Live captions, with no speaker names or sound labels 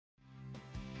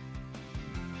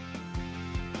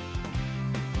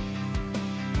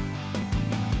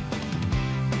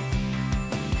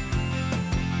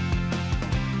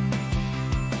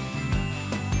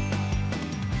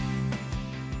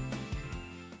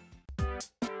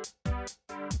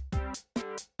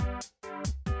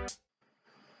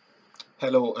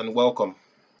Hello and welcome.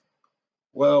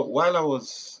 Well, while I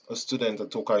was a student at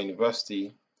Tokai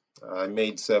University, I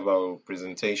made several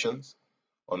presentations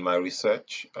on my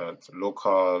research at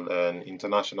local and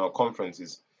international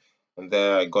conferences. And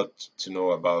there I got to know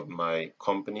about my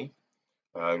company.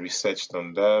 I researched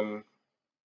on them.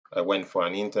 I went for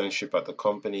an internship at the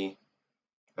company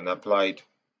and applied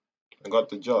and got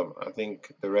the job. I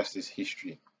think the rest is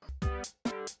history.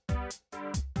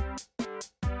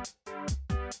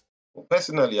 Well,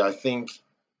 personally, I think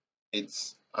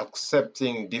it's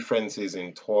accepting differences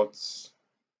in thoughts,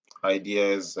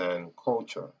 ideas, and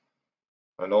culture,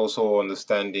 and also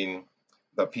understanding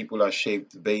that people are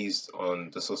shaped based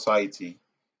on the society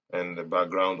and the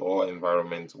background or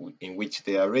environment in which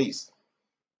they are raised.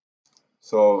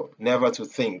 So, never to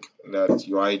think that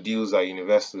your ideals are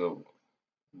universal,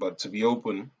 but to be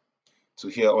open to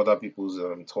hear other people's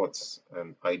thoughts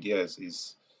and ideas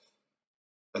is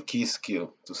a key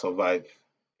skill to survive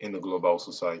in a global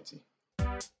society.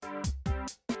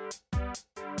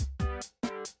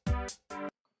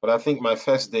 But I think my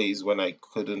first days when I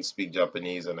couldn't speak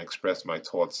Japanese and express my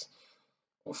thoughts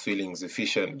or feelings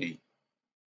efficiently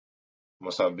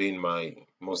must have been my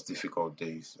most difficult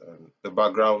days. The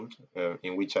background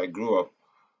in which I grew up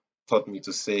taught me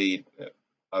to say it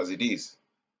as it is,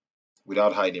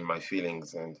 without hiding my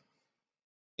feelings. And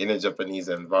in a Japanese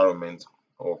environment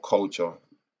or culture,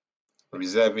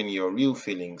 reserving your real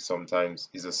feelings sometimes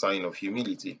is a sign of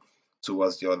humility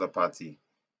towards the other party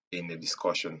in a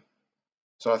discussion.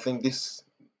 So I think this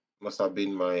must have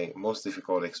been my most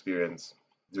difficult experience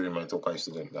during my Tokai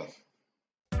student life.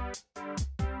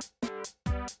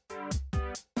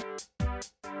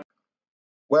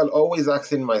 Well, always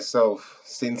asking myself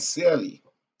sincerely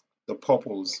the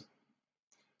purpose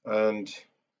and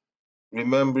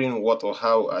remembering what or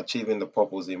how achieving the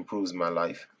purpose improves my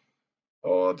life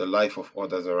or the life of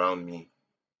others around me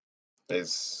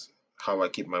is how I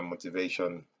keep my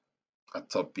motivation at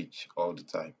top pitch all the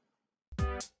time.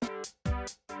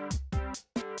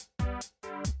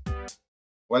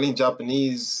 Well, in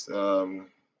Japanese,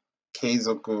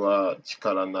 keizoku wa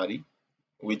chikara nari,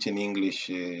 which in English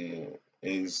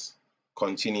is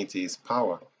continuity is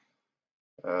power.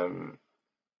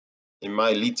 In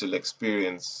my little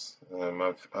experience,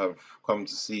 I've come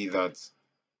to see that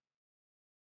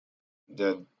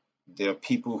there are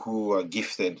people who are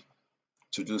gifted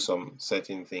to do some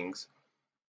certain things.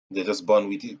 They're just born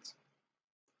with it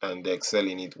and they excel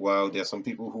in it, while there are some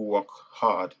people who work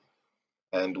hard,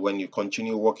 and when you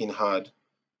continue working hard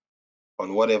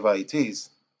on whatever it is,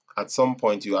 at some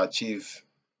point you achieve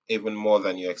even more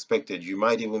than you expected. You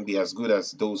might even be as good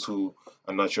as those who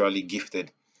are naturally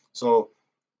gifted. So,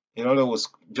 in other words,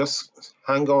 just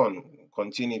hang on,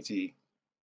 continuity,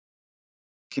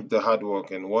 keep the hard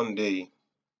work, and one day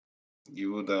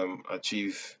you would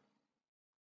achieve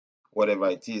whatever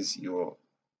it is you're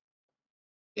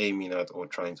aiming at or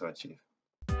trying to achieve.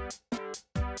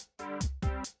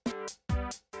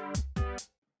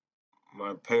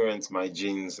 My parents, my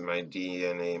genes, my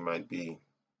DNA might be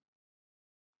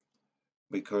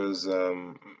because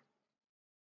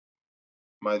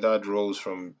my dad rose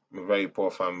from a very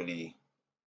poor family,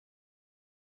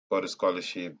 got a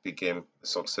scholarship, became a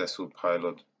successful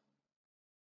pilot.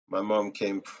 My mom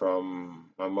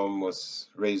was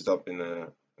raised up in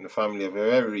a family of a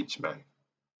very rich man,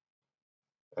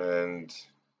 and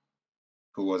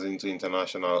who was into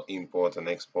international import and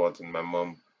export, and my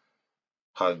mom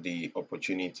had the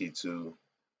opportunity to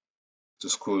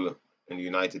school in the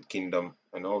United Kingdom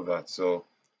and all that. So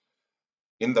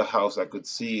in the house, I could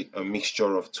see a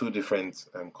mixture of two different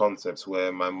concepts,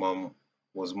 where my mom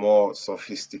was more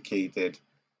sophisticated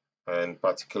and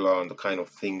particular on the kind of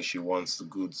things she wants, the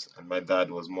goods, and my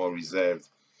dad was more reserved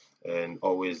and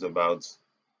always about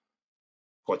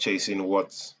purchasing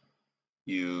what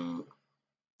you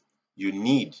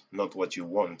need, not what you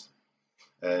want,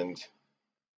 and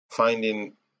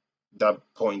finding that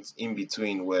point in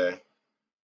between where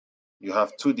you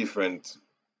have two different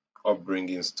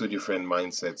upbringings, two different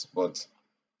mindsets, but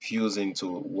fusing to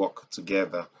work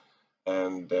together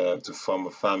and to form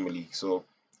a family. So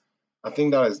I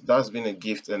think that's been a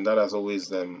gift, and that has always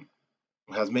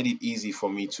has made it easy for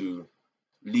me to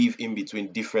live in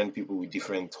between different people with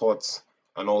different thoughts,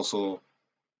 and also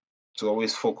to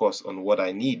always focus on what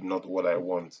I need, not what I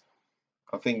want.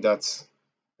 I think that's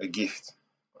a gift,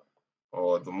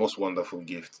 or the most wonderful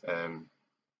gift I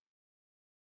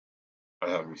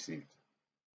have received.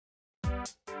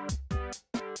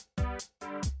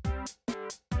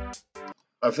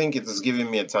 I think it has given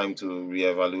me a time to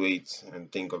reevaluate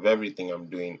and think of everything I'm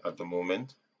doing at the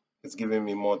moment. It's given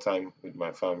me more time with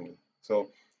my family.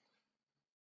 So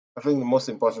I think the most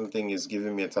important thing is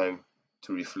giving me a time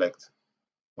to reflect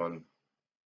on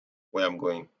where I'm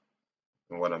going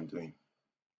and what I'm doing.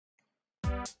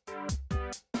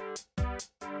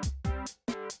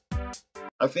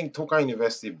 I think Tokai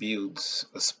University builds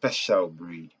a special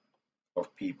breed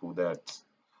of people that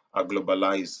are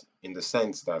globalized in the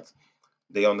sense that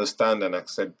they understand and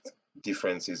accept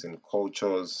differences in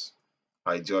cultures,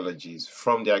 ideologies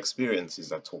from their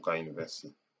experiences at Tokai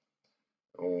University.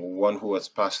 One who has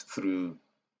passed through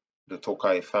the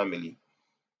Tokai family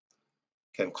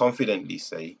can confidently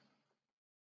say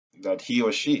that he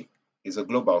or she is a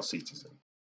global citizen.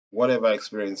 Whatever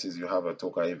experiences you have at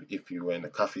Tokai, if you were in a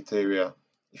cafeteria,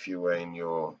 if you were in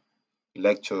your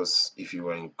lectures, if you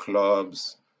were in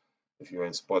clubs, if you were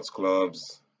in sports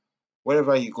clubs,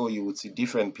 wherever you go, you would see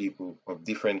different people of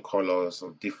different colors,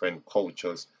 of different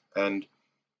cultures, and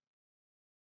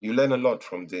you learn a lot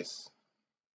from this.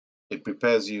 It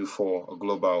prepares you for a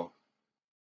global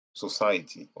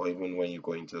society, or even when you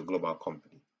go into a global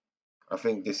company. I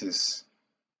think this is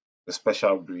the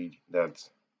special breed that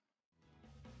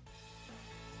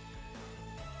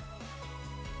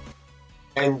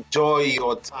enjoy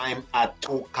your time at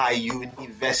Tokai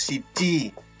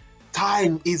University.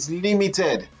 Time is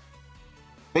limited.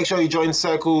 Make sure you join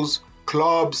circles,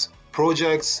 clubs,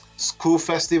 projects, school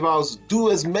festivals.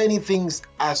 Do as many things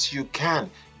as you can.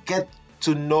 Get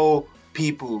to know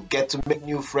people, get to make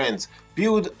new friends,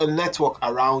 build a network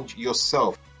around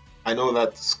yourself. I know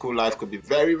that school life could be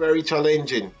very, very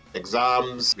challenging.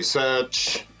 Exams,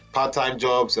 research, part-time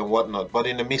jobs and whatnot. But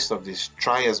in the midst of this,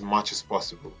 try as much as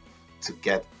possible to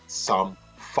get some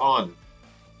fun.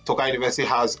 Tokai University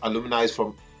has alumni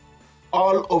from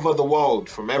all over the world,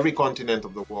 from every continent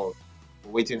of the world,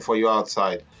 waiting for you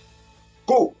outside.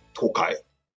 Go, Tokai!